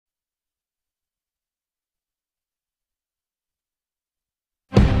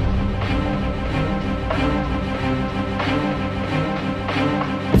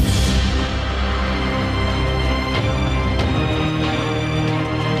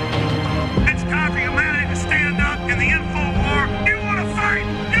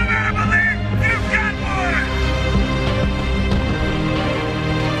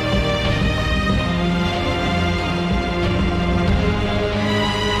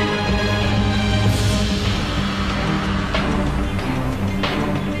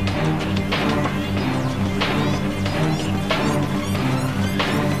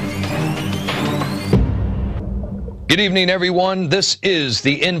Good evening, everyone. This is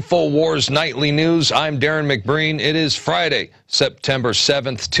the Infowars Nightly News. I'm Darrin McBreen. It is Friday, September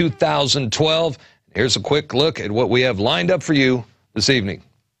 7th, 2012. Here's a quick look at what we have lined up for you this evening.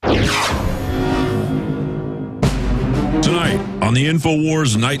 Tonight on the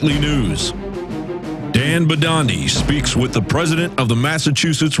Infowars Nightly News, Dan Bidondi speaks with the president of the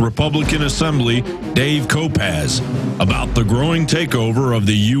Massachusetts Republican Assembly, Dave Kopacz, about the growing takeover of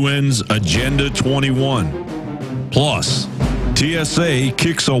the UN's Agenda 21. Plus, TSA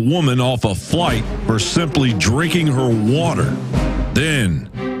kicks a woman off a flight for simply drinking her water. Then,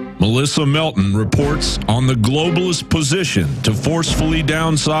 Melissa Melton reports on the globalist position to forcefully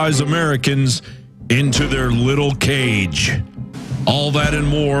downsize Americans into their little cage. All that and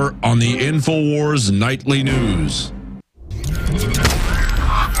more on the Infowars Nightly News.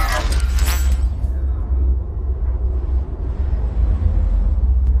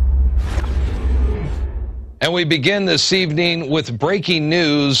 And we begin this evening with breaking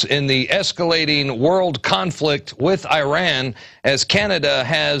news in the escalating world conflict with Iran, as Canada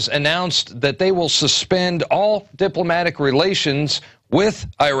has announced that they will suspend all diplomatic relations with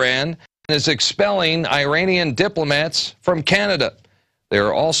Iran and is expelling Iranian diplomats from Canada. They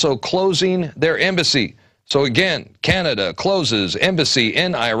are also closing their embassy. So again, Canada closes embassy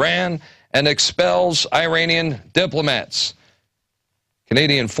in Iran and expels Iranian diplomats.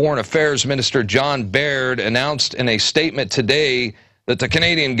 Canadian Foreign Affairs Minister John Baird announced in a statement today that the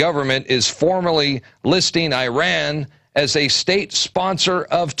Canadian government is formally listing Iran as a state sponsor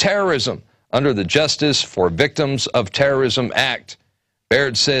of terrorism under the Justice for Victims of Terrorism Act.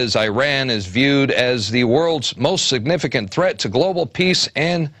 Baird says Iran is viewed as the world's most significant threat to global peace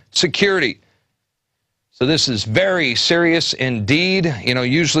and security. So this is very serious indeed. You know,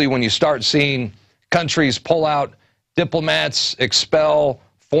 usually when you start seeing countries pull out diplomats, expel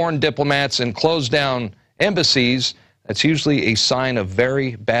foreign diplomats, and close down embassies, that's usually a sign of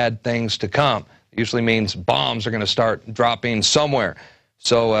very bad things to come. It usually means bombs are going to start dropping somewhere.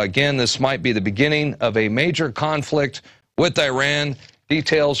 So again, this might be the beginning of a major conflict with Iran.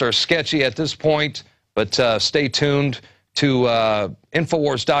 Details are sketchy at this point, but stay tuned to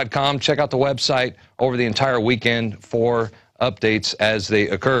Infowars.com. Check out the website over the entire weekend for updates as they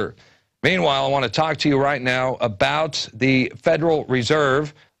occur. Meanwhile, I want to talk to you right now about the Federal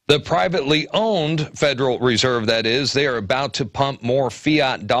Reserve, the privately owned Federal Reserve, that is. They are about to pump more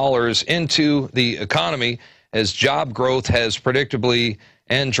fiat dollars into the economy as job growth has predictably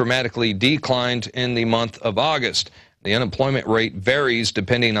and dramatically declined in the month of August. The unemployment rate varies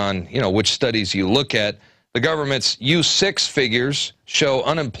depending on, which studies you look at. The government's U6 figures show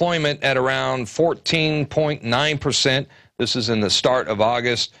unemployment at around 14.9%. This is in the start of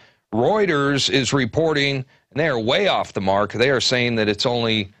August. Reuters is reporting, and they are way off the mark. They are saying that it's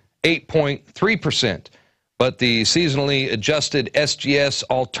only 8.3%. But the seasonally adjusted SGS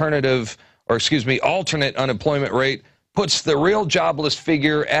alternate unemployment rate puts the real jobless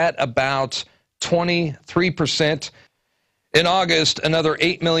figure at about 23%. In August, another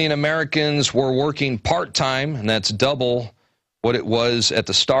 8 million Americans were working part-time, and that's double what it was at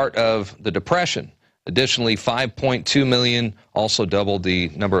the start of the Depression. Additionally, 5.2 million, also doubled the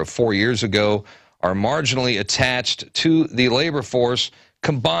number of 4 years ago, are marginally attached to the labor force.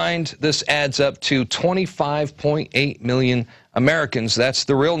 Combined, this adds up to 25.8 million Americans. That's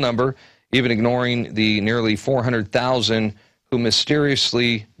the real number, even ignoring the nearly 400,000 who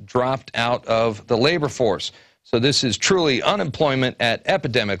mysteriously dropped out of the labor force. So this is truly unemployment at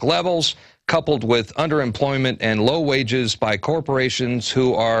epidemic levels, coupled with underemployment and low wages by corporations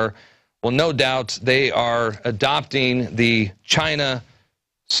who are, well, no doubt they are adopting the China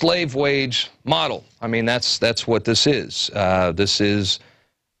slave wage model. I mean, that's what this is. This is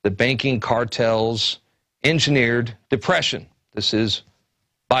the banking cartels' engineered depression. This is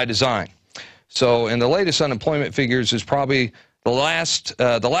by design. So, and the latest unemployment figures is probably the last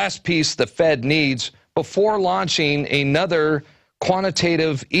piece the Fed needs before launching another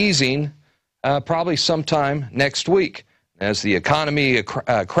quantitative easing, probably sometime next week. As the economy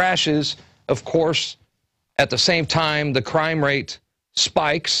crashes, of course, at the same time, the crime rate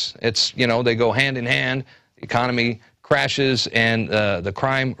spikes. It's, they go hand in hand. The economy crashes and the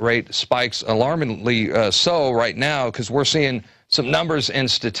crime rate spikes alarmingly so right now, because we're seeing some numbers and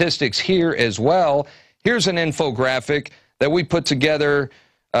statistics here as well. Here's an infographic that we put together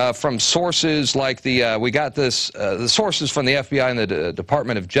from sources like the sources from the FBI and the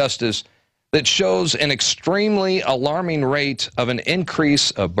Department of Justice, that shows an extremely alarming rate of an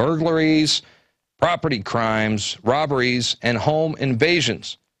increase of burglaries, property crimes, robberies, and home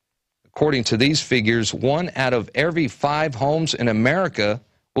invasions. According to these figures, 1 out of every 5 homes in America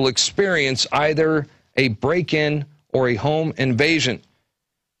will experience either a break-in or a home invasion.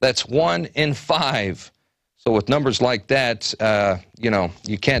 That's 1 in 5. So with numbers like that, you know,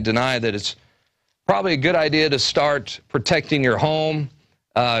 you can't deny that it's probably a good idea to start protecting your home.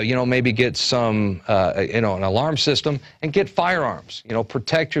 You know, maybe get some, you know, an alarm system and get firearms. You know,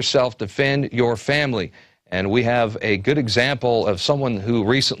 protect yourself, defend your family. And we have a good example of someone who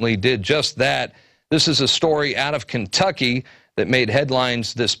recently did just that. This is a story out of Kentucky that made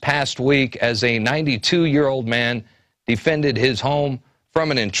headlines this past week as a 92-year-old man defended his home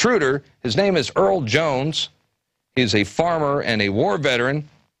from an intruder. His name is Earl Jones. He's a farmer and a war veteran.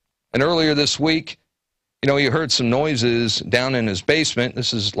 And earlier this week, you know, he heard some noises down in his basement.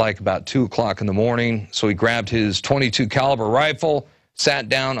 This is like about 2 o'clock in the morning. So he grabbed his .22 caliber rifle, sat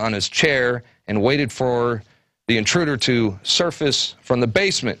down on his chair, and waited for the intruder to surface from the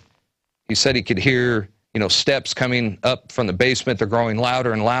basement. He said he could hear, you know, steps coming up from the basement. They're growing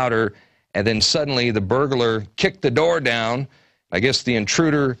louder and louder. And then suddenly the burglar kicked the door down. I guess the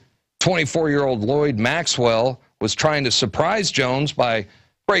intruder, 24-year-old Lloyd Maxwell, was trying to surprise Jones by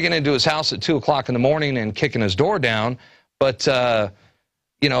breaking into his house at 2 o'clock in the morning and kicking his door down. But,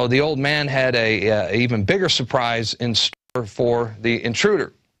 you know, the old man had a even bigger surprise in store for the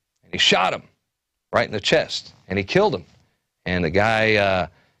intruder. And he shot him right in the chest, and he killed him. And the guy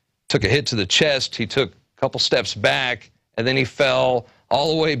took a hit to the chest. He took a couple steps back, and then he fell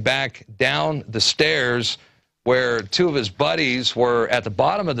all the way back down the stairs where 2 of his buddies were at the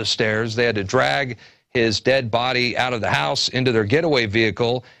bottom of the stairs. They had to drag his dead body out of the house into their getaway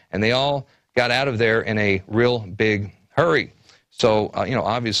vehicle, and they all got out of there in a real big hurry. So, you know,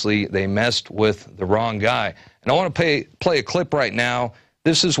 obviously they messed with the wrong guy. And I want to play a clip right now.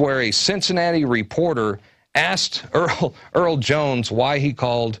 This is where a Cincinnati reporter asked Earl Jones why he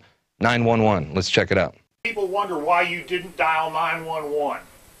called 911. Let's check it out. People wonder why you didn't dial 911.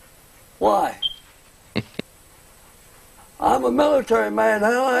 Why? I'm a military man.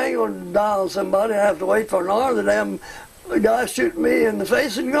 Hell, I ain't going to dial somebody. I have to wait for an hour. The damn guy shooting me in the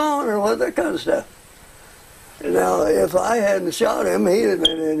face and gone, or what, that kind of stuff. And now, if I hadn't shot him, he'd have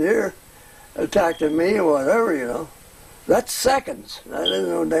been in here attacking me or whatever, you know. That's seconds. That isn't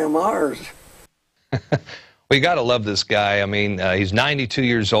no damn hours. We got to love this guy. I mean, he's 92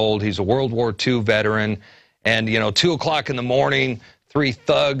 years old. He's a World War II veteran. And, you know, 2 o'clock in the morning, 3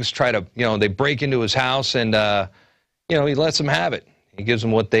 thugs try to, you know, they break into his house and, you know, he lets them have it. He gives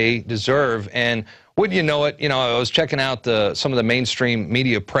them what they deserve. And wouldn't you know it, you know, I was checking out some of the mainstream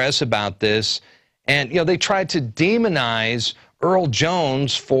media press about this. And, you know, they tried to demonize Earl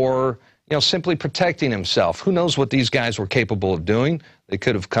Jones for, you know, simply protecting himself. Who knows what these guys were capable of doing? They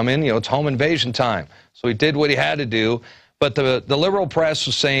could have come in, you know, it's home invasion time. So he did what he had to do. But the liberal press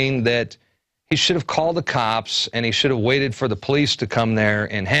was saying that he should have called the cops and he should have waited for the police to come there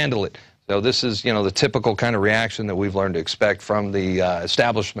and handle it. So this is, you know, the typical kind of reaction that we've learned to expect from the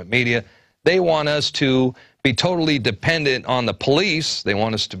establishment media. They want us to be totally dependent on the police. They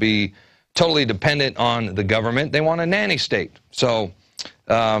want us to be totally dependent on the government. They want a nanny state. So,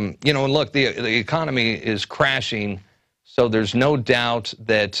 you know, and look, the economy is crashing. So there's no doubt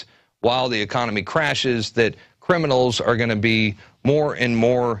that while the economy crashes, that criminals are going to be more and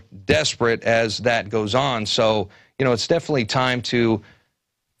more desperate as that goes on. So, you know, it's definitely time to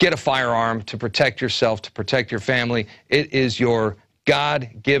get a firearm to protect yourself, to protect your family. It is your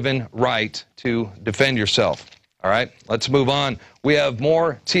God-given right to defend yourself. All right, let's move on. We have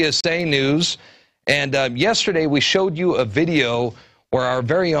more TSA news. And yesterday we showed you a video where our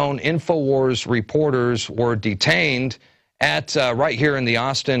very own Infowars reporters were detained at right here in the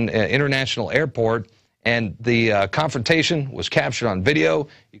Austin International Airport. And the confrontation was captured on video.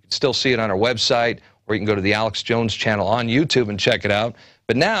 You can still see it on our website, or you can go to the Alex Jones channel on YouTube and check it out.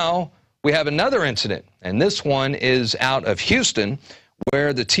 But now we have another incident, and this one is out of Houston,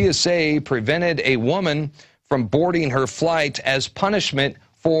 where the TSA prevented a woman from boarding her flight as punishment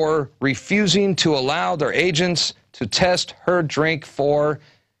for refusing to allow their agents to test her drink for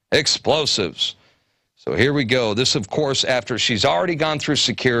explosives. So here we go. This, of course, after she's already gone through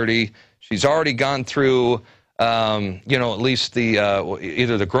security. She's already gone through, you know, at least the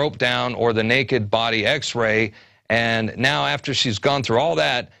either the grope down or the naked body x-ray. And now after she's gone through all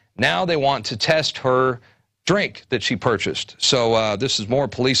that, now they want to test her drink that she purchased. So this is more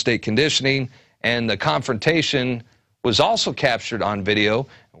police state conditioning. And the confrontation was also captured on video.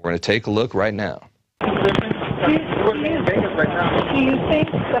 We're going to take a look right now. Do you think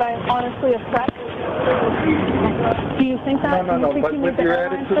that I'm honestly a threat? Do you think that? No, but with your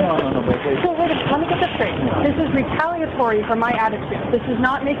attitude, no. So wait a minute, let me get this straight. This is retaliatory for my attitude. This is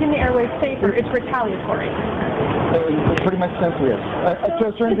not making the airways safer. It's retaliatory. Pretty much simple, yes. To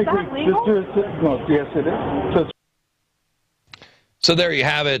a certain degree. Is that legal? No, yes, it is. So So there you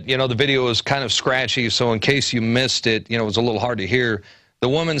have it. You know, the video is kind of scratchy, so in case you missed it, you know, it was a little hard to hear. The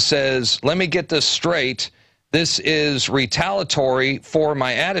woman says, let me get this straight. This is retaliatory for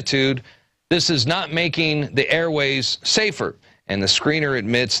my attitude. This is not making the airways safer. And the screener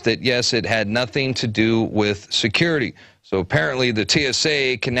admits that, yes, it had nothing to do with security. So apparently the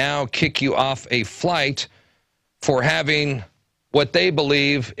TSA can now kick you off a flight for having what they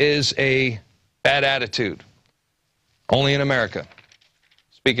believe is a bad attitude. Only in America.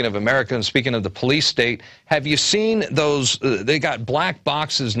 Speaking of America and speaking of the police state, have you seen those? They got black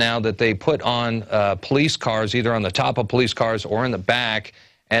boxes now that they put on police cars, either on the top of police cars or in the back.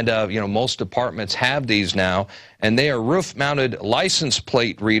 And, you know, most departments have these now. And they are roof-mounted license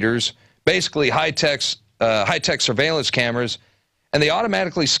plate readers, basically high-tech surveillance cameras. And they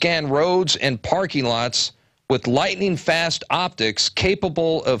automatically scan roads and parking lots with lightning-fast optics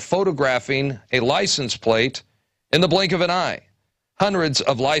capable of photographing a license plate in the blink of an eye. Hundreds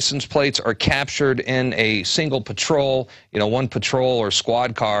of license plates are captured in a single patrol. You know, one patrol or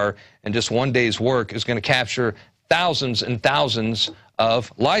squad car and just one day's work is going to capture thousands and thousands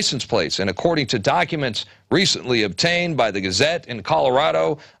of license plates. And according to documents recently obtained by the Gazette in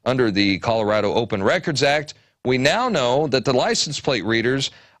Colorado under the Colorado Open Records Act, we now know that the license plate readers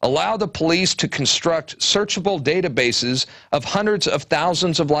allow the police to construct searchable databases of hundreds of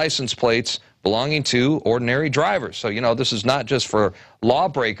thousands of license plates belonging to ordinary drivers. So, you know, this is not just for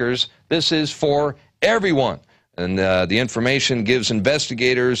lawbreakers. This is for everyone. And the information gives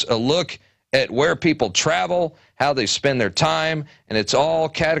investigators a look at where people travel, how they spend their time, and it's all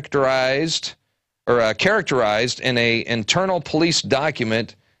characterized in a internal police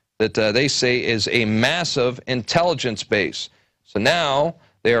document that they say is a massive intelligence base. So now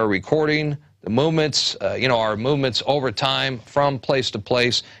they are recording the movements, you know, our movements over time from place to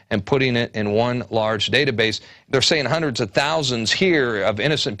place and putting it in one large database. They're saying hundreds of thousands here of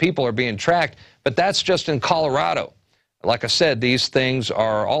innocent people are being tracked, but that's just in Colorado. Like I said, these things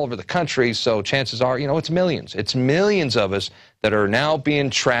are all over the country, so chances are, you know, it's millions. It's millions of us that are now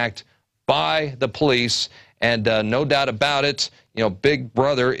being tracked by the police, and no doubt about it, you know, Big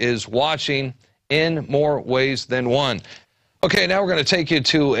Brother is watching in more ways than one. Okay, now we're going to take you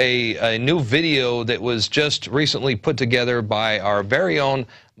to a new video that was just recently put together by our very own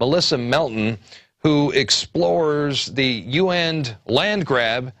Melissa Melton, who explores the UN land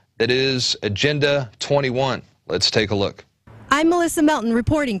grab that is Agenda 21. Let's take a look. I'm Melissa Melton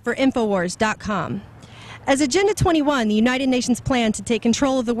reporting for Infowars.com. As Agenda 21, the United Nations plan to take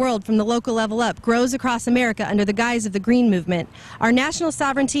control of the world from the local level up, grows across America under the guise of the Green Movement, our national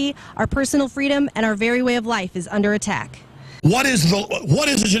sovereignty, our personal freedom, and our very way of life is under attack. What is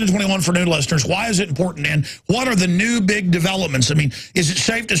Agenda 21 for new listeners? Why is it important? And what are the new big developments? I mean, is it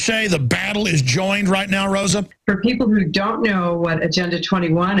safe to say the battle is joined right now, Rosa? For people who don't know what Agenda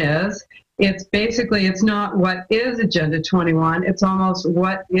 21 is, it's not what is Agenda 21, it's almost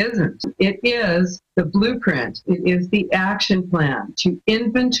what isn't. It is the blueprint. It is the action plan to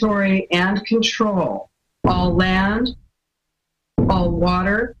inventory and control all land, all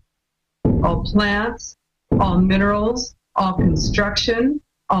water, all plants, all minerals, all construction,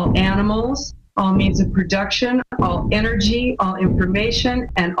 all animals, all means of production, all energy, all information,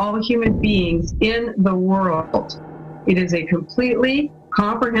 and all human beings in the world. It is a completely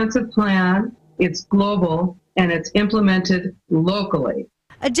comprehensive plan, it's global, and it's implemented locally.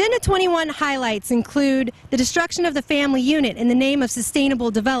 Agenda 21 highlights include the destruction of the family unit in the name of sustainable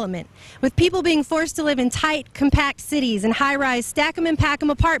development, with people being forced to live in tight, compact cities and high-rise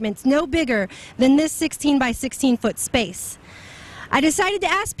stack-em-and-pack-em apartments no bigger than this 16 by 16-foot space. I decided to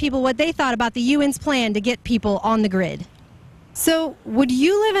ask people what they thought about the UN's plan to get people on the grid. So, would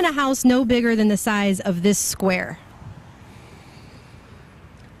you live in a house no bigger than the size of this square?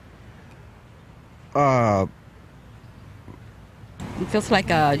 It feels like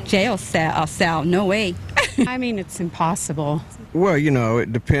a jail cell. No way. I mean, it's impossible. Well, you know,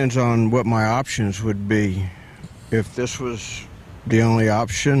 it depends on what my options would be. If this was the only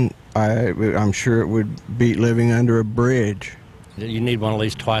option, I'm sure it would beat living under a bridge. You need one at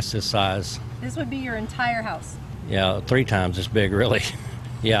least twice this size. This would be your entire house? Yeah, 3 times this big, really.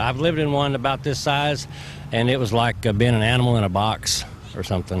 Yeah, I've lived in one about this size, and it was like being an animal in a box or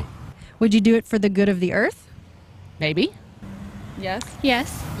something. Would you do it for the good of the earth? Maybe. Yes.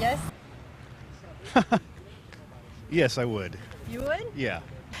 Yes. Yes. Yes, I would. You would? Yeah.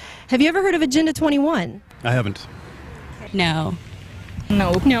 Have you ever heard of Agenda 21? I haven't. No.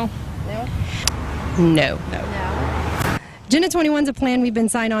 No. No. No. No. No. Agenda 21 is a plan we've been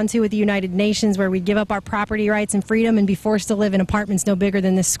signed on to with the United Nations where we give up our property rights and freedom and be forced to live in apartments no bigger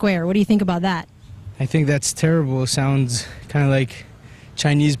than this square. What do you think about that? I think that's terrible. It sounds kind of like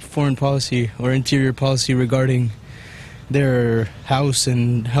Chinese foreign policy or interior policy regarding their house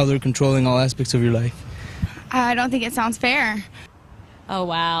and how they're controlling all aspects of your life. I don't think it sounds fair. Oh,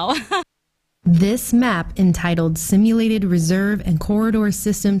 wow. This map, entitled Simulated Reserve and Corridor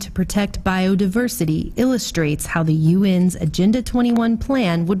System to Protect Biodiversity, illustrates how the UN's Agenda 21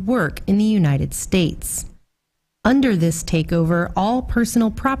 plan would work in the United States. Under this takeover, all personal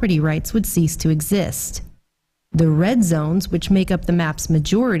property rights would cease to exist. The red zones, which make up the map's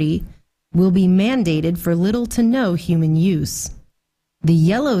majority, will be mandated for little to no human use. The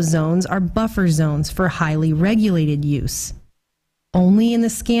yellow zones are buffer zones for highly regulated use. Only in the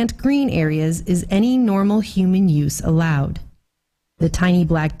scant green areas is any normal human use allowed. The tiny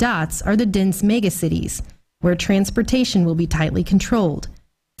black dots are the dense megacities, where transportation will be tightly controlled,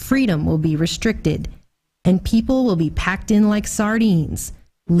 freedom will be restricted, and people will be packed in like sardines,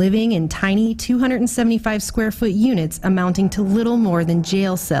 living in tiny 275 square foot units amounting to little more than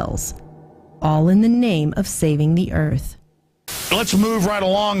jail cells, all in the name of saving the earth. Let's move right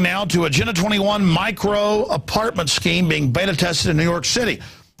along now to Agenda 21 micro apartment scheme being beta tested in New York City.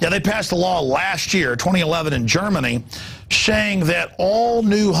 Yeah, they passed a law last year, 2011, in Germany, saying that all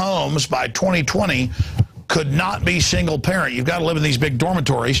new homes by 2020 could not be single parent. You've got to live in these big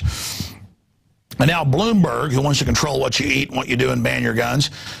dormitories. And now Bloomberg, who wants to control what you eat and what you do and ban your guns,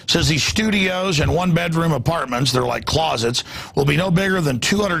 says these studios and one-bedroom apartments, they're like closets, will be no bigger than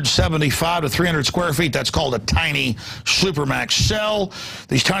 275 to 300 square feet. That's called a tiny supermax cell.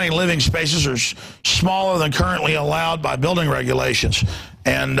 These tiny living spaces are smaller than currently allowed by building regulations.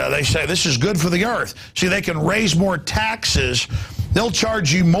 And they say this is good for the earth. See, they can raise more taxes. They'll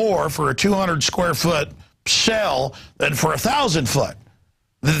charge you more for a 200 square foot cell than for a 1,000 foot.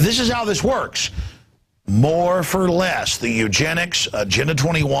 This is how this works. More for less, the eugenics, Agenda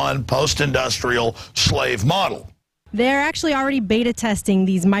 21, post-industrial slave model. They're actually already beta testing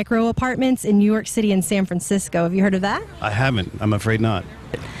these micro apartments in New York City and San Francisco. Have you heard of that? I haven't. I'm afraid not.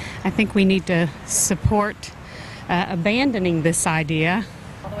 I think we need to support abandoning this idea.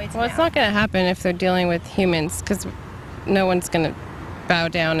 Well, it's not going to happen if they're dealing with humans, because no one's going to bow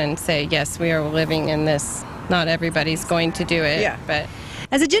down and say, yes, we are living in this. Not everybody's going to do it, but...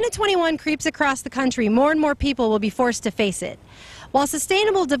 As Agenda 21 creeps across the country, more and more people will be forced to face it. While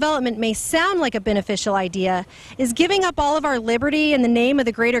sustainable development may sound like a beneficial idea, is giving up all of our liberty in the name of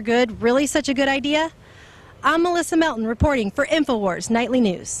the greater good really such a good idea? I'm Melissa Melton reporting for Infowars Nightly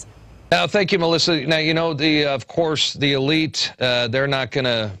News. Now, thank you, Melissa. Now, you know, of course, the elite, they're not going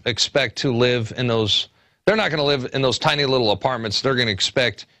to expect to live in those, they're not going to live in those tiny little apartments. They're going to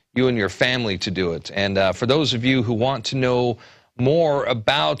expect you and your family to do it. And for those of you who want to know more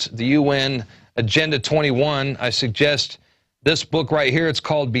about the UN Agenda 21, I suggest this book right here. It's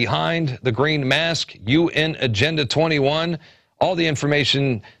called Behind the Green Mask, UN Agenda 21. All the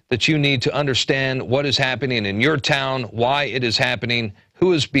information that you need to understand what is happening in your town, why it is happening,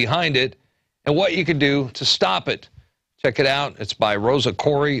 who is behind it, and what you can do to stop it. Check it out. It's by Rosa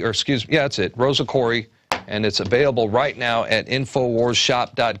Corey, or excuse me, yeah, that's it, Rosa Corey, and it's available right now at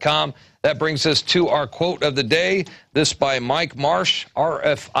InfoWarsShop.com. That brings us to our quote of the day. This by Mike Marsh,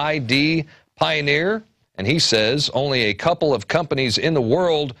 RFID pioneer, and he says, only a couple of companies in the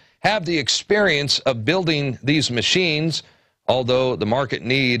world have the experience of building these machines, although the market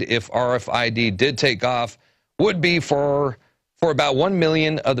need, if RFID did take off, would be for about 1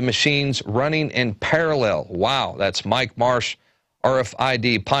 million of the machines running in parallel. Wow, that's Mike Marsh,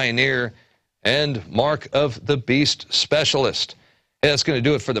 RFID pioneer and Mark of the Beast specialist. Hey, that's going to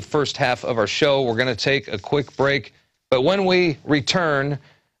do it for the first half of our show. We're going to take a quick break, but when we return,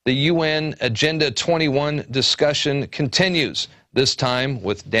 the UN Agenda 21 discussion continues, this time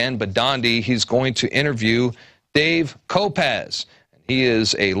with Dan Bidondi. He's going to interview Dave Kopacz. He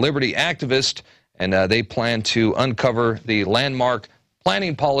is a liberty activist, and they plan to uncover the landmark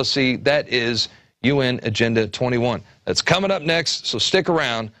planning policy that is UN Agenda 21. That's coming up next, so stick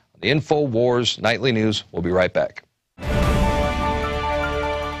around. The Infowars Nightly News. We'll be right back.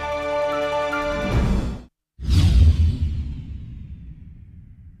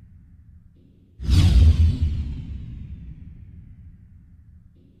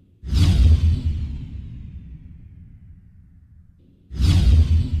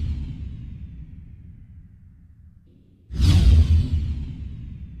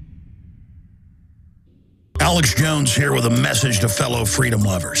 Alex Jones here with a message to fellow freedom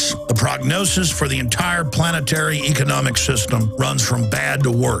lovers. The prognosis for the entire planetary economic system runs from bad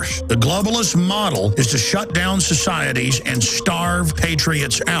to worse. The globalist model is to shut down societies and starve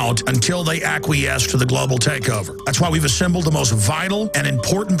patriots out until they acquiesce to the global takeover. That's why we've assembled the most vital and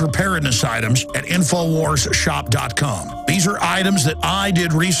important preparedness items at InfoWarsShop.com. These are items that I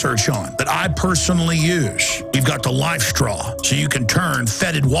did research on, that I personally use. We've got the Life Straw, so you can turn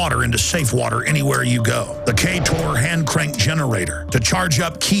fetid water into safe water anywhere you go. The K-Tor hand crank generator to charge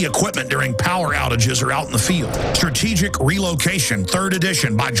up key equipment during power outages or out in the field. Strategic Relocation, 3rd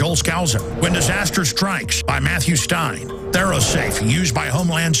edition by Joel Skousen. When Disaster Strikes by Matthew Stein. ThyroSafe, used by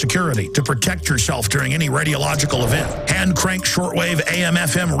Homeland Security to protect yourself during any radiological event. Hand crank shortwave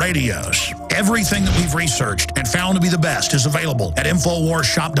AM/FM radios. Everything that we've researched and found to be the best is available at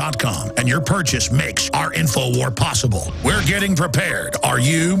InfoWarsShop.com, and your purchase makes our InfoWar possible. We're getting prepared. Are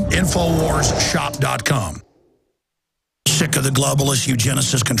you? InfoWarsShop.com. Sick of the globalist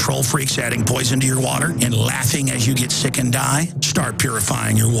eugenicist control freaks adding poison to your water and laughing as you get sick and die? Start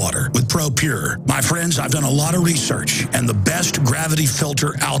purifying your water with ProPure. My friends, I've done a lot of research, and the best gravity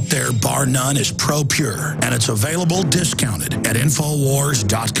filter out there, bar none, is ProPure, and it's available discounted at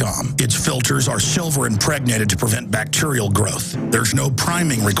Infowars.com. Its filters are silver impregnated to prevent bacterial growth. There's no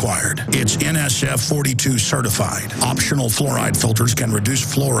priming required. It's NSF 42 certified. Optional fluoride filters can reduce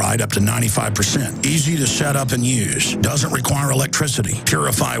fluoride up to 95%. Easy to set up and use. Doesn't require electricity.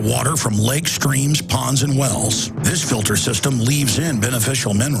 Purify water from lakes, streams, ponds, and wells. This filter system leaves in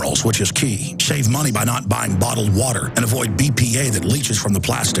beneficial minerals, which is key. Save money by not buying bottled water and avoid BPA that leaches from the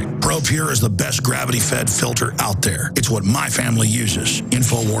plastic. ProPure is the best gravity-fed filter out there. It's what my family uses.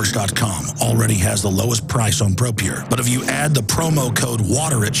 Infowars.com already has the lowest price on ProPure. But if you add the promo code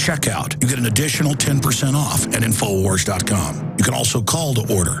WATER at checkout, you get an additional 10% off at Infowars.com. You can also call to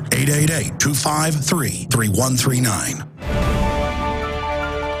order 888-253-3139.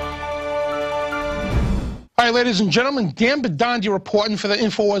 All right, ladies and gentlemen, Dan Bidondi reporting for the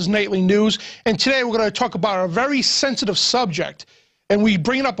Infowars Nightly News. And today we're going to talk about a very sensitive subject. And we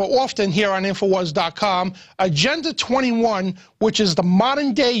bring it up often here on Infowars.com, Agenda 21, which is the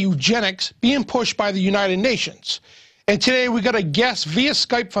modern-day eugenics being pushed by the United Nations. And today we got a guest via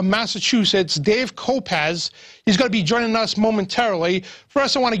Skype from Massachusetts, Dave Kopacz. He's going to be joining us momentarily.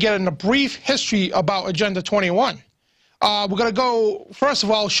 First, I want to get in a brief history about Agenda 21. We're going to go, first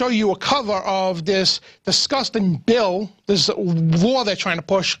of all, show you a cover of this disgusting bill, this law they're trying to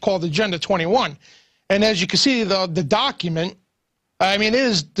push called Agenda 21. And as you can see, the document, I mean, it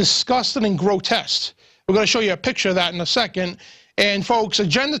is disgusting and grotesque. We're going to show you a picture of that in a second. And folks,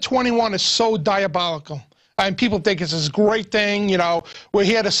 Agenda 21 is so diabolical. And people think it's this great thing, you know, we're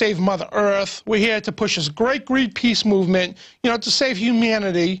here to save Mother Earth. We're here to push this great Greenpeace movement, you know, to save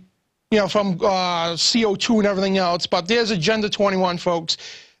humanity, you know, from CO2 and everything else. But there's Agenda 21, folks.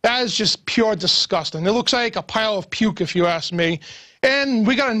 That is just pure disgusting. It looks like a pile of puke, if you ask me. And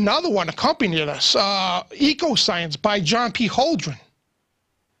we got another one accompanying us, Eco-Science by John P. Holdren.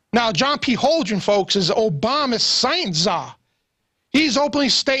 Now, John P. Holdren, folks, is Obama's science czar. He's openly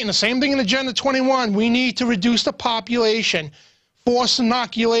stating the same thing in Agenda 21. We need to reduce the population, force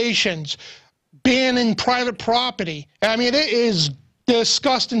inoculations, banning private property. I mean, it is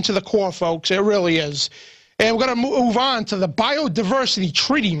disgusting to the core, folks. It really is. And we're going to move on to the Biodiversity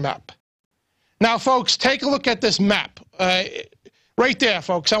Treaty Map. Now, folks, take a look at this map. Right there,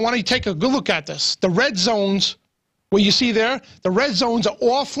 folks. I want you to take a good look at this. The red zones, what you see there, the red zones are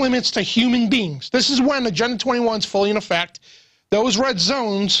off limits to human beings. This is when Agenda 21 is fully in effect. Those red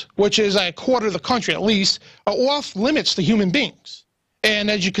zones, which is a quarter of the country at least, are off limits to human beings. And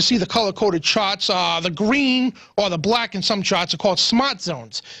as you can see, the color-coded charts, the green or the black in some charts are called smart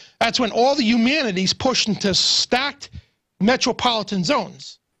zones. That's when all the humanity is pushed into stacked metropolitan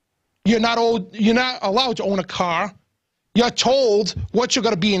zones. You're not allowed to own a car. You're told what you're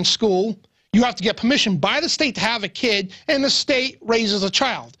going to be in school. You have to get permission by the state to have a kid, and the state raises a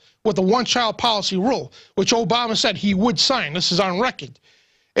child with the one-child policy rule, which Obama said he would sign. This is on record.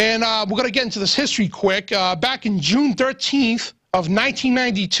 And we're going to get into this history quick. Back in June 13th of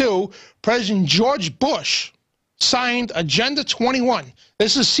 1992, President George Bush signed Agenda 21.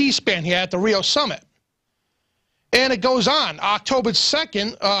 This is C-SPAN here at the Rio Summit. And it goes on. October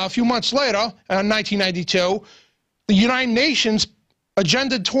 2nd, a few months later, 1992, the United Nations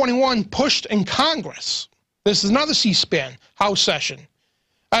Agenda 21 pushed in Congress. This is another C-SPAN House session.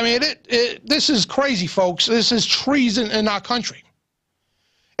 I mean, this is crazy, folks. This is treason in our country.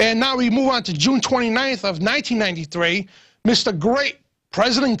 And now we move on to June 29th of 1993. Mr. Great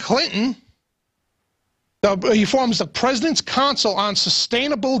President Clinton He forms the President's Council on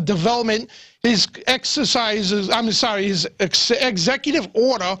Sustainable Development. His exercises, his Executive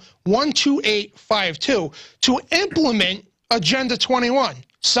Order 12852 to implement Agenda 21,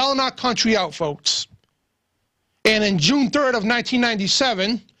 selling our country out, folks. And in June 3rd of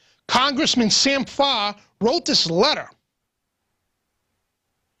 1997, Congressman Sam Farr wrote this letter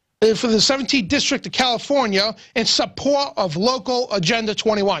for the 17th District of California in support of local Agenda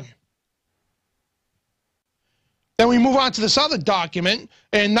 21. Then we move on to this other document.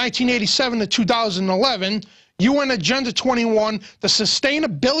 In 1987 to 2011, UN Agenda 21, the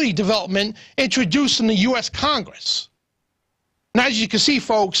Sustainability Development introduced in the U.S. Congress. And as you can see,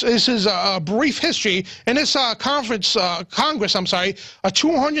 folks, this is a brief history. In this Congress, a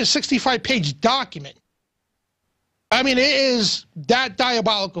 265-page document. I mean, it is that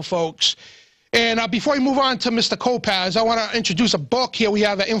diabolical, folks. And before we move on to Mr. Kopacz, I want to introduce a book here we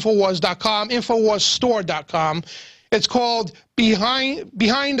have at Infowars.com, InfowarsStore.com. It's called Behind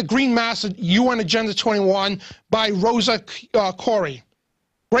the Green Mask, UN Agenda 21 by Rosa Corey.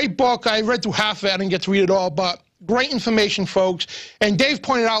 Great book. I read through half of it. I didn't get to read it all, but great information, folks. And Dave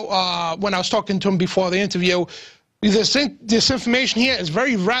pointed out when I was talking to him before the interview, this information here is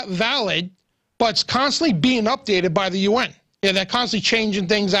very valid, but it's constantly being updated by the UN. Yeah, they're constantly changing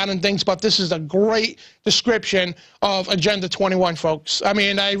things, adding things, but this is a great description of Agenda 21, folks. I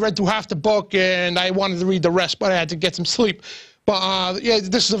mean, I read through half the book, and I wanted to read the rest, but I had to get some sleep. But, yeah,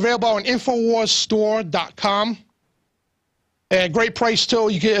 this is available on InfowarsStore.com. Great price, too.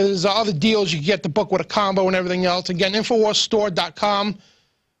 There's other deals. You can get the book with a combo and everything else. Again, InfowarsStore.com,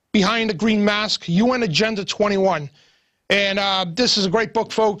 Behind the Green Mask, UN Agenda 21. And this is a great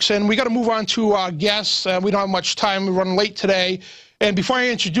book, folks, and we got to move on to our guests. We don't have much time. We're running late today. And before I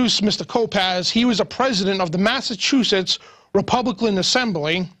introduce Mr. Kopacz, he was a president of the Massachusetts Republican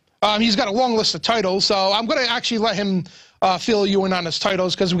Assembly. He's got a long list of titles, so I'm going to actually let him fill you in on his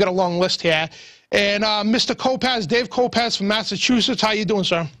titles because we've got a long list here. And Mr. Kopacz, Dave Kopacz from Massachusetts, how you doing,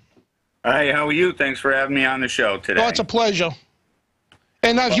 sir? Hi, how are you? Thanks for having me on the show today. Oh, it's a pleasure.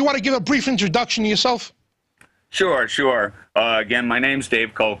 And if you want to give a brief introduction to yourself. Sure, sure. Again, my name's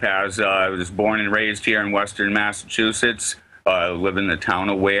Dave Kopacz. I was born and raised here in Western Massachusetts. I live in the town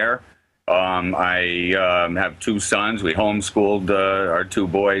of Ware. I have two sons. We homeschooled our two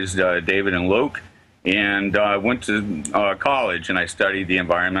boys, David and Luke, and went to college, and I studied the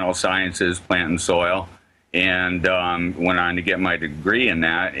environmental sciences, plant and soil, and went on to get my degree in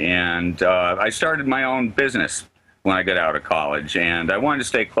that. And I started my own business when I got out of college, and I wanted to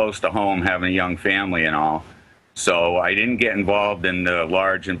stay close to home, having a young family and all. So I didn't get involved in the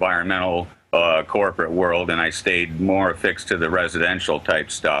large environmental corporate world, and I stayed more affixed to the residential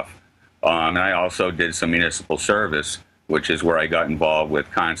type stuff. And I also did some municipal service, which is where I got involved with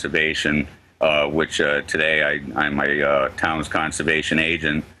conservation, which today I'm a town's conservation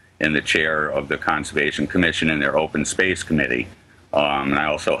agent and the chair of the Conservation Commission and their Open Space Committee. And I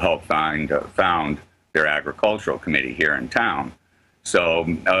also helped found their agricultural committee here in town. So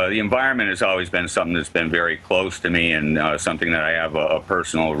the environment has always been something that's been very close to me, and something that I have a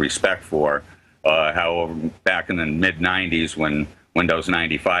personal respect for. However, back in the mid-'90s, when Windows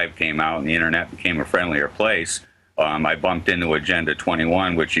 95 came out and the internet became a friendlier place, I bumped into Agenda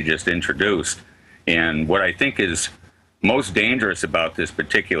 21, which you just introduced. And what I think is most dangerous about this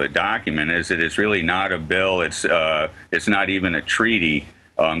particular document is that it's really not a bill. It's not even a treaty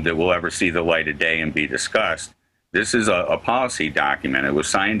that will ever see the light of day and be discussed. This is a policy document. It was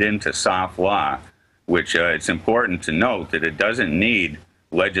signed into soft law, which it's important to note that it doesn't need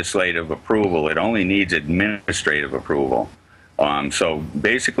legislative approval. It only needs administrative approval. So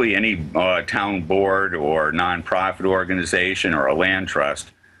basically any town board or nonprofit organization or a land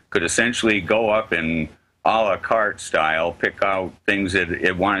trust could essentially go up and a la carte style pick out things that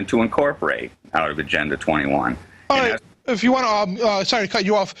it wanted to incorporate out of Agenda 21. All right. If you want to, sorry to cut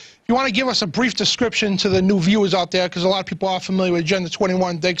you off, if you want to give us a brief description to the new viewers out there, because a lot of people are familiar with Agenda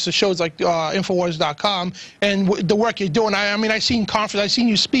 21 thanks to shows like Infowars.com and the work you're doing. I mean, I've seen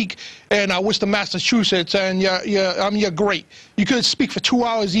you speak in Worcester, Massachusetts, and you're great. You could speak for 2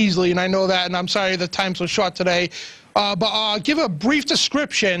 hours easily, and I know that, and I'm sorry the time's so short today. But give a brief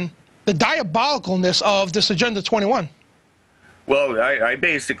description, the diabolicalness of this Agenda 21. Well, I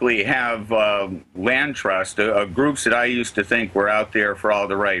basically have land trust, groups that I used to think were out there for all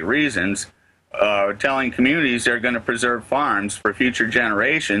the right reasons, telling communities they're going to preserve farms for future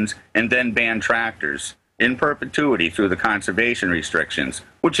generations and then ban tractors in perpetuity through the conservation restrictions,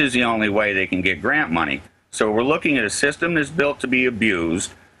 which is the only way they can get grant money. So we're looking at a system that's built to be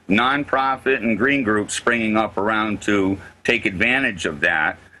abused, nonprofit and green groups springing up around to take advantage of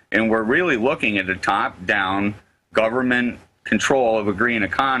that. And we're really looking at a top-down government control of a green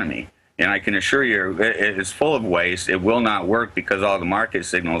economy. And I can assure you, it is full of waste. It will not work because all the market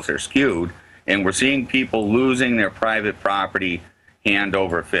signals are skewed. And we're seeing people losing their private property hand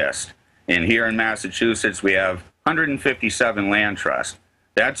over fist. And here in Massachusetts, we have 157 land trusts.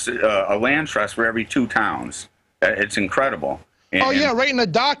 That's a land trust for every 2 towns. It's incredible. And, yeah, right in the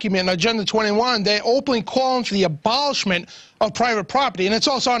document, Agenda 21, they're openly calling for the abolishment of private property. And it's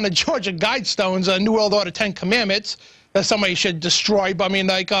also on the Georgia Guidestones, New World Order 10 Commandments, that somebody should destroy. But I mean,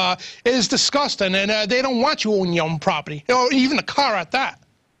 like, it is disgusting, and they don't want you owning your own property, or even a car at that.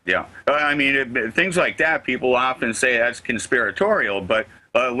 Yeah, I mean, things like that, people often say that's conspiratorial, but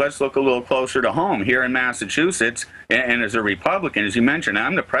let's look a little closer to home. Here in Massachusetts, and as a Republican, as you mentioned,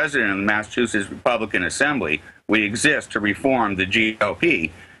 I'm the president of the Massachusetts Republican Assembly. We exist to reform the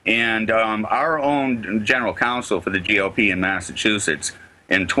GOP. And our own general counsel for the GOP in Massachusetts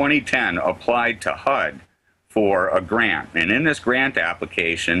in 2010 applied to HUD for a grant. And in this grant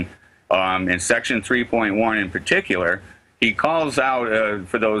application, in Section 3.1 in particular, he calls out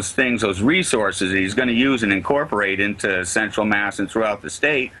for those things, those resources that he's going to use and incorporate into Central Mass and throughout the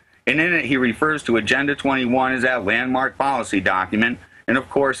state. And in it, he refers to Agenda 21 as that landmark policy document. And of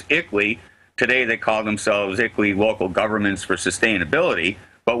course, ICLEI, today they call themselves ICLEI Local Governments for Sustainability.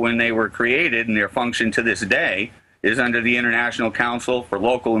 But when they were created, and their function to this day is under the International Council for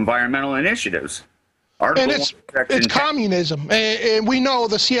Local Environmental Initiatives. And it's communism. And we know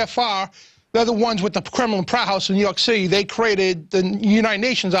the CFR, they're the ones with the Kremlin Pratt House in New York City. They created the United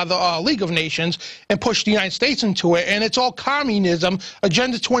Nations, or the League of Nations, and pushed the United States into it. And it's all communism.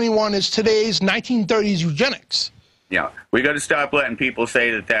 Agenda 21 is today's 1930s eugenics. Yeah, we got to stop letting people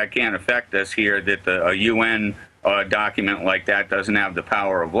say that that can't affect us here, that a UN document like that doesn't have the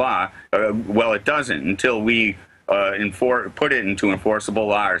power of law. Well, it doesn't until we put it into enforceable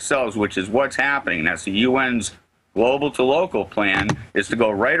law ourselves, which is what's happening. That's the UN's global to local plan, is to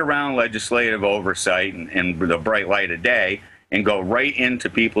go right around legislative oversight and the bright light of day and go right into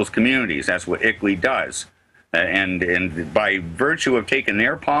people's communities. That's what ICLEI does. And by virtue of taking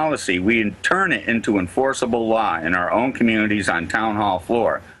their policy, we turn it into enforceable law in our own communities on town hall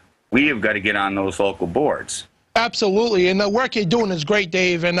floor. We have got to get on those local boards. Absolutely. And the work you're doing is great,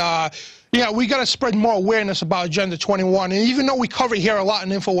 Dave. And yeah, we got to spread more awareness about Agenda 21. And even though we cover it here a lot on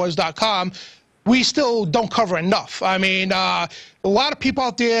Infowars.com, we still don't cover enough. I mean, a lot of people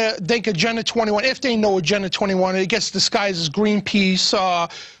out there think Agenda 21, if they know Agenda 21, it gets disguised as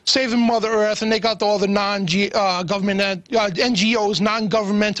Greenpeace, Saving Mother Earth, and they got all the non-government NGOs,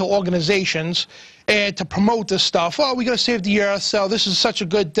 non-governmental organizations, and to promote this stuff. Oh, we got to save the earth, so this is such a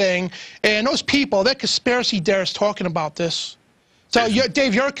good thing. And those people, they're conspiracy theorists talking about this. So,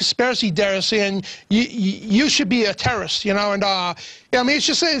 Dave, you're a conspiracy theorist, and you should be a terrorist, you know. And yeah, I mean,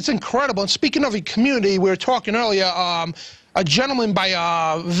 it's incredible. And speaking of a community, we were talking earlier. A gentleman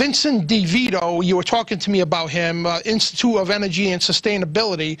by Vincent DeVito, you were talking to me about him, Institute of Energy and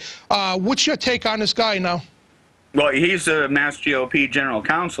Sustainability. What's your take on this guy now? Well, he's a Mass GOP general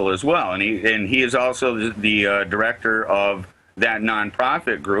counsel as well, and he is also the director of that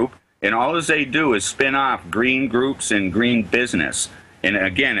nonprofit group. And all they do is spin off green groups and green business. And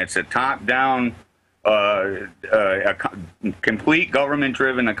again, it's a top-down, complete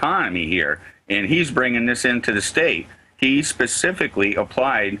government-driven economy here. And he's bringing this into the state. He specifically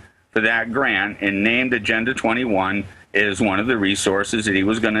applied for that grant and named Agenda 21 as one of the resources that he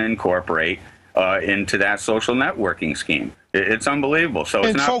was going to incorporate into that social networking scheme. It's unbelievable. So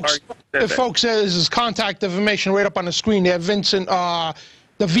it's not if folks says his contact information right up on the screen there, Vincent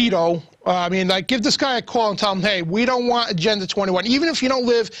DeVito. I mean, like, give this guy a call and tell him, hey, we don't want Agenda 21. Even if you don't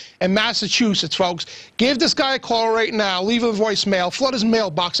live in Massachusetts, folks, give this guy a call right now. Leave a voicemail. Flood his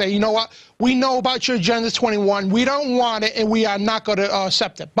mailbox. Say, you know what? We know about your Agenda 21. We don't want it, and we are not going to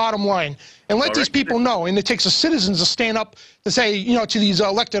accept it. Bottom line. And let these people know. And it takes the citizens to stand up to say, you know, to these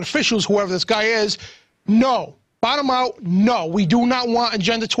elected officials, whoever this guy is, no. Bottom out, no. We do not want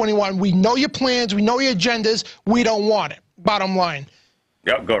Agenda 21. We know your plans. We know your agendas. We don't want it. Bottom line.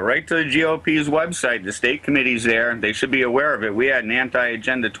 Yep, go right to the GOP's website. The state committee's there. They should be aware of it. We had an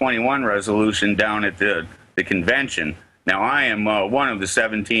anti-Agenda 21 resolution down at the convention. Now, I am one of the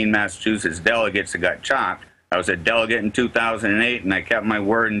 17 Massachusetts delegates that got chopped. I was a delegate in 2008, and I kept my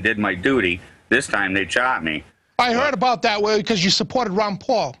word and did my duty. This time, they chopped me. I heard about that because you supported Ron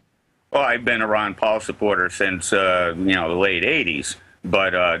Paul. Well, I've been a Ron Paul supporter since, you know, the late 80s.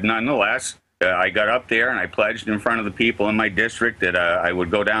 But nonetheless, I got up there and I pledged in front of the people in my district that I would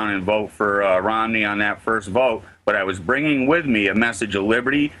go down and vote for Romney on that first vote. But but I was bringing with me a message of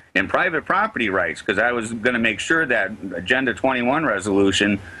liberty and private property rights, because I was going to make sure that Agenda 21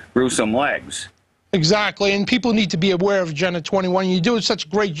 resolution grew some legs. Exactly, and people need to be aware of Agenda 21. You do such a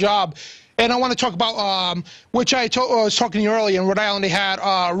great job. And I want to talk about, which I was talking to you earlier, in Rhode Island, they had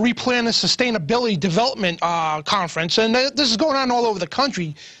Replan and Sustainability Development Conference, and this is going on all over the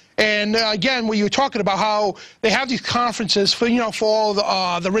country. And again, what you were talking about, how they have these conferences for, for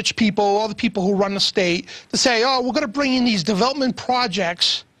all the rich people, all the people who run the state, to say, oh, we're going to bring in these development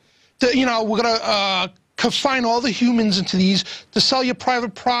projects, to, we're going to confine all the humans into these, to sell your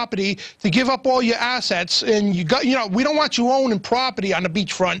private property, to give up all your assets, and we don't want you owning property on the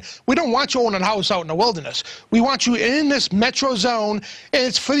beachfront. We don't want you owning a house out in the wilderness. We want you in this metro zone, and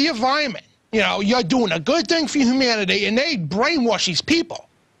it's for the environment. You're doing a good thing for humanity, and they brainwash these people.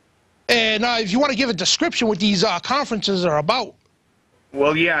 And if you want to give a description what these conferences are about.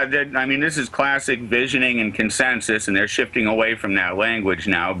 Well, yeah, I mean, this is classic visioning and consensus, and they're shifting away from that language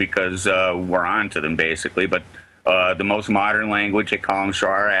now because we're on to them, basically. But the most modern language, they call them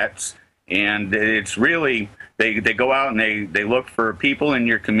charrettes. And it's really, they go out and they look for people in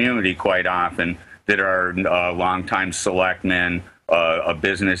your community quite often that are longtime selectmen. A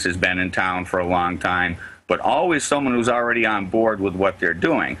business has been in town for a long time, but always someone who's already on board with what they're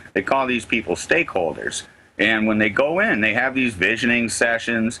doing. They call these people stakeholders. And when they go in, they have these visioning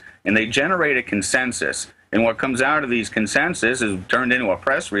sessions, and they generate a consensus. And what comes out of these consensus is turned into a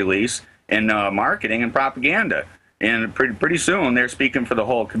press release and marketing and propaganda. And pretty soon, they're speaking for the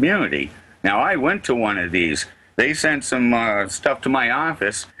whole community. Now, I went to one of these. They sent some stuff to my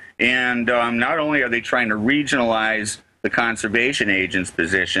office, and not only are they trying to regionalize the conservation agent's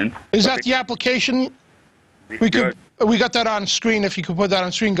position. Is that the application? We got that on screen, if you could put that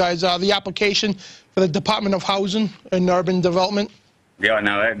on screen, guys. The application for the Department of Housing and Urban Development. Yeah,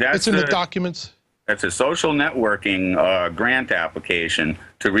 now that's it's in the documents. That's a social networking grant application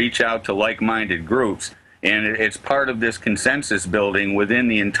to reach out to like-minded groups, and it's part of this consensus building within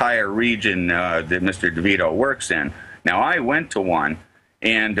the entire region that Mr. DeVito works in. Now, I went to one,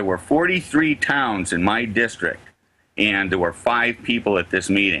 and there were 43 towns in my district, and there were 5 people at this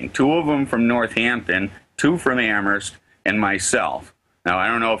meeting. 2 of them from Northampton, 2 from Amherst, and myself. Now, I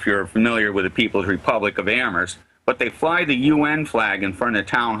don't know if you're familiar with the People's Republic of Amherst, but they fly the UN flag in front of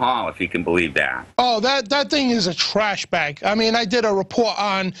Town Hall, if you can believe that. Oh, that thing is a trash bag. I mean, I did a report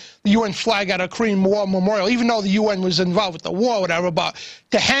on the UN flag at a Korean War memorial, even though the UN was involved with the war or whatever, but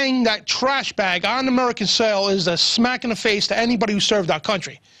to hang that trash bag on American soil is a smack in the face to anybody who served our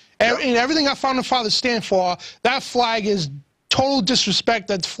country. Yep. And everything our founding fathers stand for, that flag is total disrespect.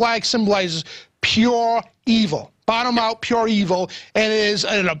 That flag symbolizes pure evil, bottom out pure evil, and it is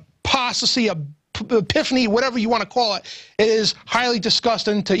an apostasy, a epiphany, whatever you want to call it. It is highly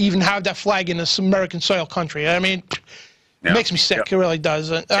disgusting to even have that flag in this American soil country. I mean, it makes me sick. It really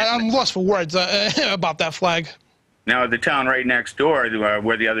does. I'm lost for words about that flag. Now, the town right next door,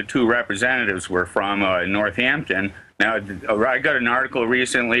 where the other 2 representatives were from, Northampton. Now, I got an article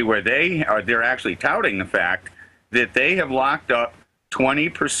recently where they're actually touting the fact that they have locked up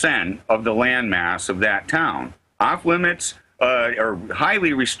 20% of the landmass of that town, off limits or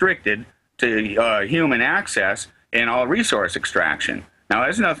highly restricted to human access and all resource extraction. Now,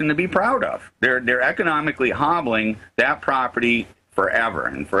 that's nothing to be proud of. They're economically hobbling that property forever,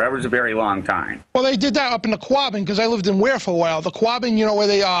 and forever is a very long time. Well, they did that up in the Quabbin, because I lived in Ware for a while. The Quabbin, where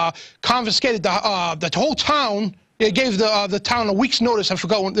they confiscated the whole town. It gave the town a week's notice. I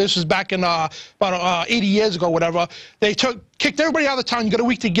forgot when this was back in about 80 years ago, whatever. They kicked everybody out of the town. You got a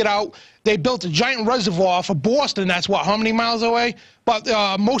week to get out. They built a giant reservoir for Boston. That's what, how many miles away? But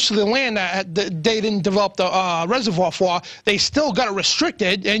most of the land that they didn't develop the reservoir for, they still got it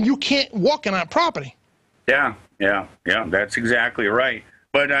restricted, and you can't walk on that property. Yeah, that's exactly right.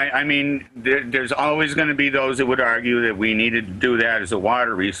 But, I mean, there's always going to be those that would argue that we needed to do that as a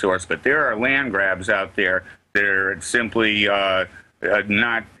water resource, but there are land grabs out there that are simply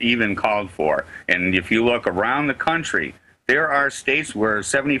not even called for. And if you look around the country, there are states where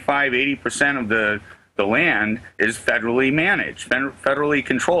 75–80% of the land is federally managed, federally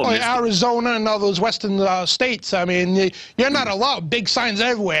controlled. Well, Arizona and all those western states, I mean, you're not allowed. Big signs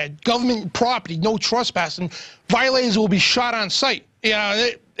everywhere. Government property, no trespassing. Violators will be shot on sight.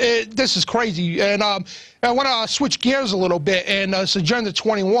 This is crazy. And I want to switch gears a little bit, and it's Agenda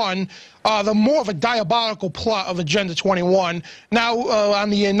 21. The more of a diabolical plot of Agenda 21. Now on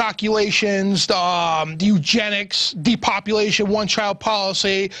the inoculations, the eugenics, depopulation, one-child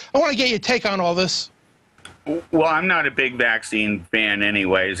policy. I want to get your take on all this. Well, I'm not a big vaccine fan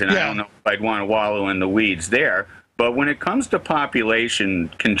anyways, and I don't know if I'd want to wallow in the weeds there. But when it comes to population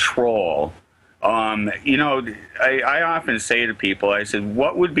control, You know, I often say to people, I said,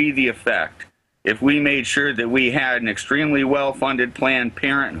 what would be the effect if we made sure that we had an extremely well-funded Planned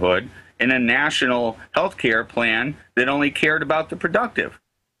Parenthood and a national health care plan that only cared about the productive?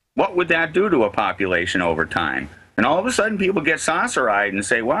 What would that do to a population over time? And all of a sudden people get saucer-eyed and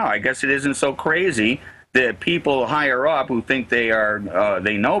say, wow, I guess it isn't so crazy that people higher up who think they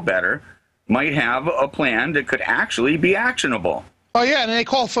know better might have a plan that could actually be actionable. Oh, yeah, and they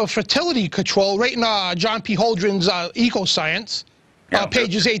call for fertility control right in John P. Holdren's Ecoscience,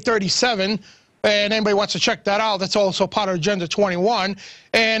 pages 837. And anybody wants to check that out, that's also part of Agenda 21.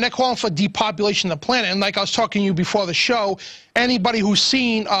 And they're calling for depopulation of the planet. And like I was talking to you before the show, anybody who's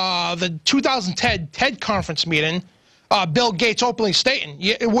seen the 2010 TED conference meeting, Bill Gates openly stating,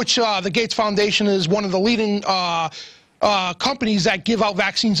 which the Gates Foundation is one of the leading companies that give out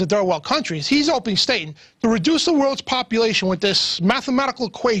vaccines to third world countries. He's openly stating, to reduce the world's population with this mathematical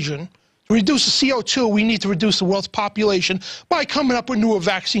equation, to reduce the CO2, we need to reduce the world's population by coming up with newer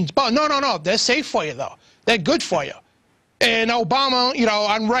vaccines. But no, they're safe for you, though. They're good for you. And Obama, you know,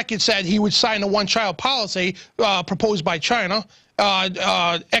 on record said he would sign a one-child policy proposed by China,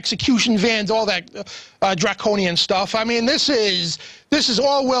 execution vans, all that draconian stuff. I mean, this is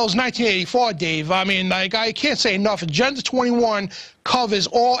Orwell's 1984, Dave. I mean, like, I can't say enough. Agenda 21 covers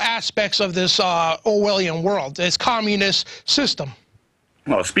all aspects of this Orwellian world, this communist system.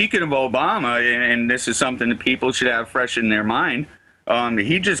 Well, speaking of Obama, and this is something that people should have fresh in their mind,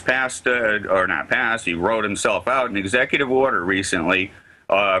 he just passed, or not passed, he wrote himself out an executive order recently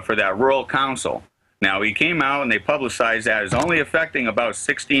for that rural council. Now, he came out and they publicized that as only affecting about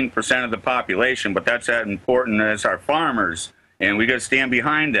 16% of the population, but that's as important as our farmers, and we got to stand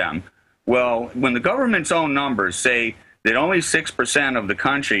behind them. Well, when the government's own numbers say that only 6% of the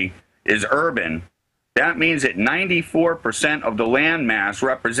country is urban, that means that 94% of the land mass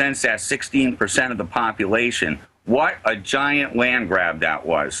represents that 16% of the population. What a giant land grab that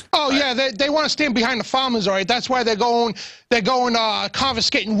was. Oh, yeah, they want to stand behind the farmers, all right? That's why they're going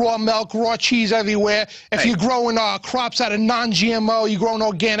confiscating raw milk, raw cheese everywhere. If you're growing crops out of non-GMO, you're growing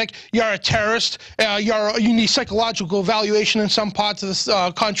organic, you're a terrorist. You need psychological evaluation in some parts of this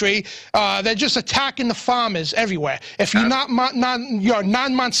country. They're just attacking the farmers everywhere. If you're you're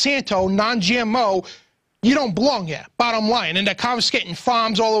non-Monsanto, non-GMO, you don't belong here, bottom line. And they're confiscating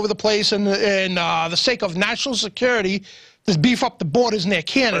farms all over the place in the sake of national security to beef up the borders near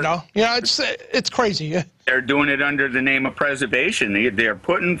Canada. You know, it's crazy. They're doing it under the name of preservation. They're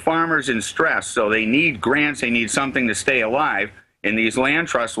putting farmers in stress, so they need grants, they need something to stay alive. And these land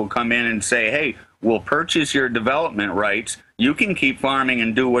trusts will come in and say, hey, we'll purchase your development rights. You can keep farming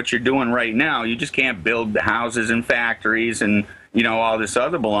and do what you're doing right now. You just can't build houses and factories and, you know, all this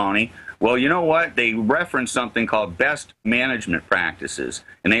other baloney. Well, you know what? They reference something called best management practices,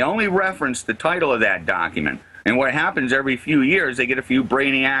 and they only reference the title of that document. And what happens every few years, they get a few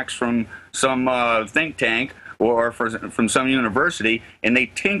brainiacs from some think tank or from some university, and they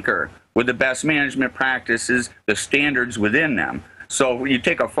tinker with the best management practices, the standards within them. So you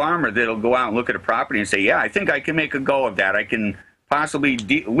take a farmer that'll go out and look at a property and say, yeah, I think I can make a go of that. I can possibly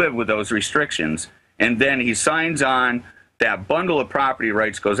live with those restrictions. And then he signs on. That bundle of property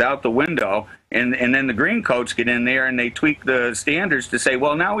rights goes out the window, and then the green coats get in there and they tweak the standards to say,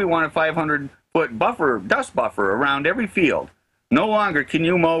 well, now we want a 500-foot buffer, dust buffer around every field. No longer can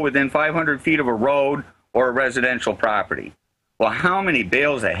you mow within 500 feet of a road or a residential property. Well, how many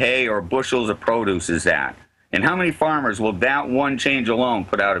bales of hay or bushels of produce is that? And how many farmers will that one change alone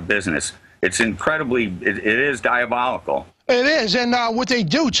put out of business? It's incredibly, it is diabolical. It is, and what they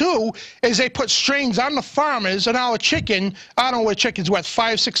do, too, is they put strings on the farmers, and our chicken, I don't know what chicken's worth,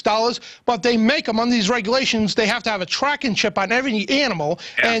 $5, $6, but they make them, under these regulations, they have to have a tracking chip on every animal,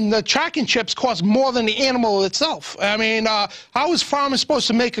 and the tracking chips cost more than the animal itself. I mean, how is farmers supposed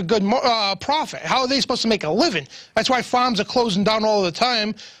to make a good profit? How are they supposed to make a living? That's why farms are closing down all the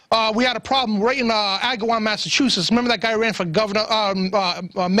time. We had a problem right in Agawam, Massachusetts. Remember that guy ran for governor,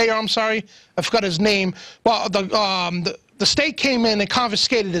 mayor, I'm sorry? I forgot his name. Well, the state came in and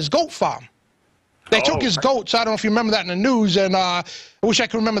confiscated his goat farm. They took his goats. I don't know if you remember that in the news, and I wish I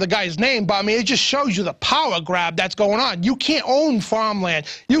could remember the guy's name, but I mean, it just shows you the power grab that's going on. You can't own farmland.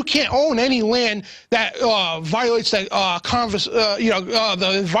 You can't own any land that violates the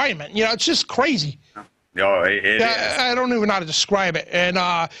the environment. You know, it's just crazy. No, it is. I don't even know how to describe it. And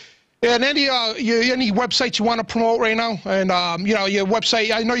And any websites you want to promote right now? And, you know, your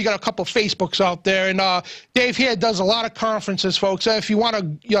website, I know you got a couple of Facebooks out there. And Dave here does a lot of conferences, folks. If you want to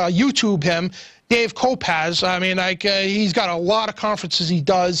YouTube him, Dave Kopacz, I mean, like, he's got a lot of conferences he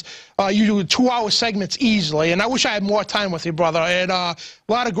does. You do 2-hour segments easily. And I wish I had more time with you, brother. And a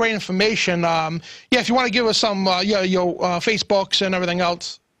lot of great information. Yeah, if you want to give us some, your Facebooks and everything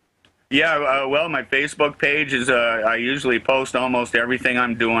else. Yeah, well, my Facebook page is, I usually post almost everything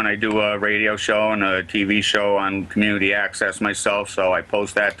I'm doing. I do a radio show and a TV show on community access myself, so I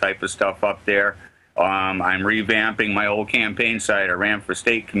post that type of stuff up there. I'm revamping my old campaign site. I ran for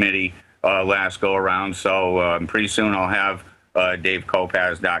state committee last go-around, so pretty soon I'll have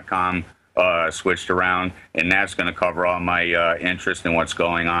DaveKopacz.com switched around, and that's going to cover all my interest in what's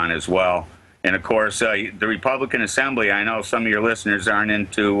going on as well. And, of course, the Republican Assembly, I know some of your listeners aren't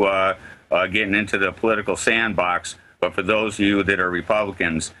into getting into the political sandbox, but for those of you that are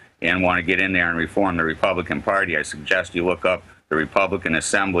Republicans and want to get in there and reform the Republican Party, I suggest you look up the Republican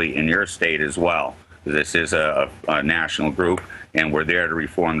Assembly in your state as well. This is a national group, and we're there to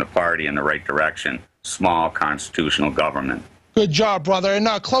reform the party in the right direction. Small constitutional government. Good job, brother. And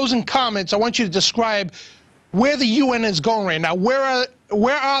closing comments, I want you to describe where the UN is going right now. Where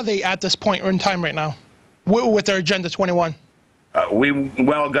are they at this point in time right now with their Agenda 21? We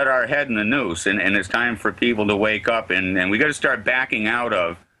well got our head in the noose, and it's time for people to wake up, and we got to start backing out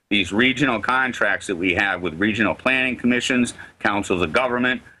of these regional contracts that we have with regional planning commissions, councils of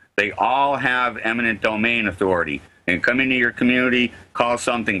government. They all have eminent domain authority. And come into your community, call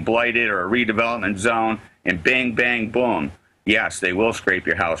something blighted or a redevelopment zone, and bang, bang, boom. Yes, they will scrape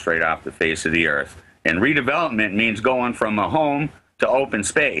your house right off the face of the earth. And redevelopment means going from a home to open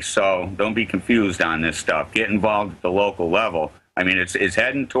space, so don't be confused on this stuff. Get involved at the local level. I mean, it's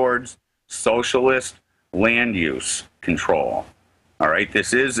heading towards socialist land use control. All right,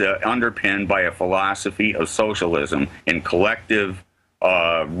 this is underpinned by a philosophy of socialism and collective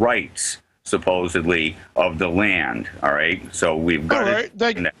rights, supposedly, of the land. All right, so we've got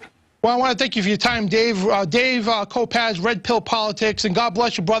to. Well, I want to thank you for your time, Dave. Dave Kopacz, Red Pill Politics, and God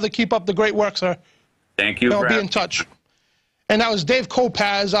bless you, brother. Keep up the great work, sir. Thank you. I'll be in touch. And that was Dave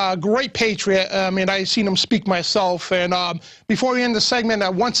Kopacz, a great patriot. I mean, I've seen him speak myself. And before we end the segment,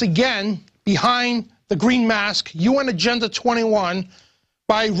 once again, Behind the Green Mask, UN Agenda 21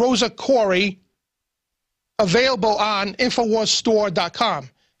 by Rosa Corey, available on InfoWarsStore.com.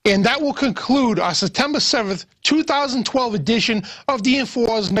 And that will conclude our September 7th, 2012 edition of the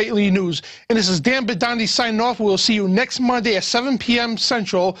Infowars Nightly News. And this is Dan Bidondi signing off. We'll see you next Monday at 7 p.m.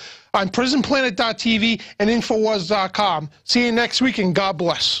 Central on PrisonPlanet.tv and Infowars.com. See you next week, and God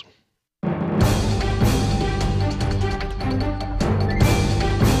bless.